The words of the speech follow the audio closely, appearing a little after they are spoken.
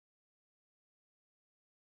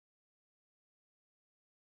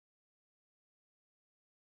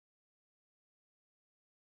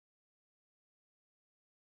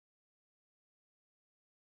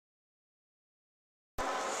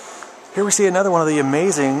Here we see another one of the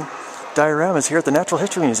amazing dioramas here at the Natural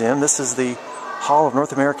History Museum. This is the Hall of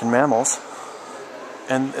North American Mammals.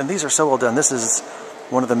 And these are so well done. This is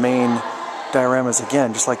one of the main dioramas,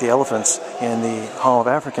 again, just like the elephants in the Hall of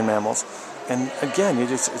African Mammals. And again,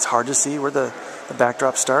 it's hard to see where the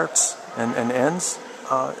backdrop starts and ends.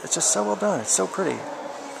 It's just so well done. It's so pretty.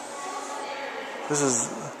 This is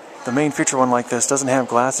the main feature one like this. Doesn't have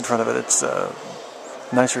glass in front of it. It's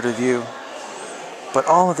nicer to view. But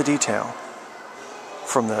all of the detail,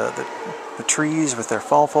 from the trees with their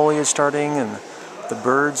fall foliage starting and the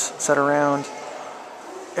birds set around,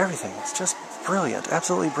 everything. It's just brilliant.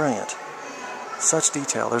 Absolutely brilliant. Such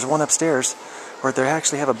detail. There's one upstairs where they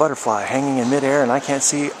actually have a butterfly hanging in midair, and I can't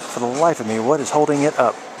see for the life of me what is holding it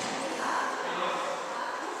up.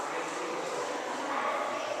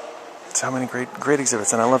 So many great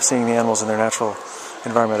exhibits, and I love seeing the animals in their natural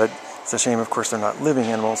environment. It's a shame, of course, they're not living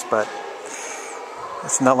animals, but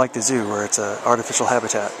it's not like the zoo where it's an artificial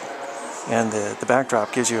habitat, and the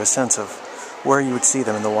backdrop gives you a sense of where you would see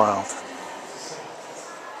them in the wild.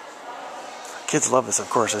 Kids love this, of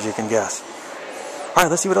course, as you can guess. All right,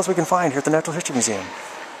 let's see what else we can find here at the Natural History Museum.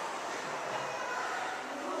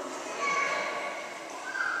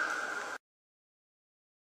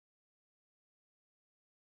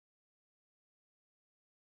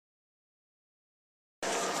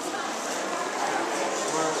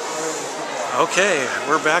 Okay,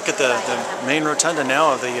 we're back at the main rotunda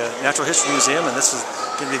now of the Natural History Museum, and this is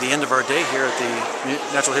going to be the end of our day here at the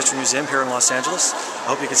Natural History Museum here in Los Angeles.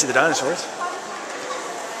 I hope you can see the dinosaurs.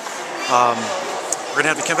 We're going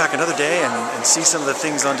to have to come back another day and see some of the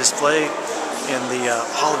things on display in the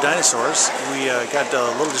Hall of Dinosaurs. We got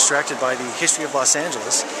a little distracted by the history of Los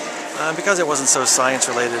Angeles. Because it wasn't so science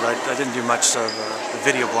related, I didn't do much of the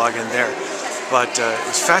video blog in there. But it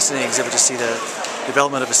was a fascinating exhibit to see the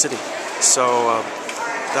development of a city. So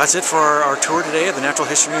that's it for our tour today of the Natural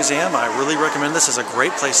History Museum. I really recommend this as a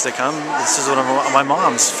great place to come. This is one of my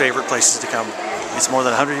mom's favorite places to come. It's more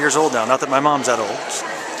than 100 years old now. Not that my mom's that old.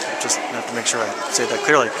 Just have to make sure I say that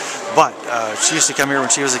clearly. But she used to come here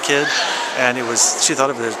when she was a kid, and she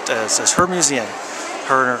thought of it as her museum,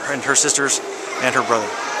 her and her sisters and her brother.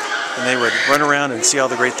 And they would run around and see all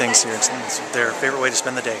the great things here. It's their favorite way to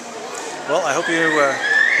spend the day. Well, I hope you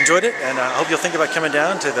enjoyed it, and I hope you'll think about coming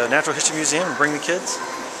down to the Natural History Museum and bring the kids,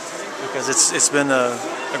 because it's been a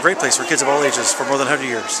great place for kids of all ages for more than 100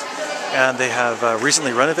 years. And they have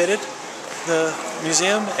recently renovated the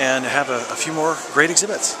museum and have a few more great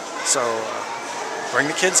exhibits. So bring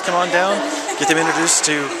the kids, come on down, get them introduced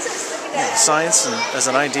to science and as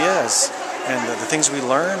an idea, and the things we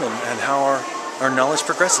learn, and how our knowledge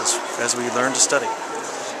progresses as we learn to study.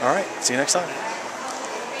 All right, see you next time.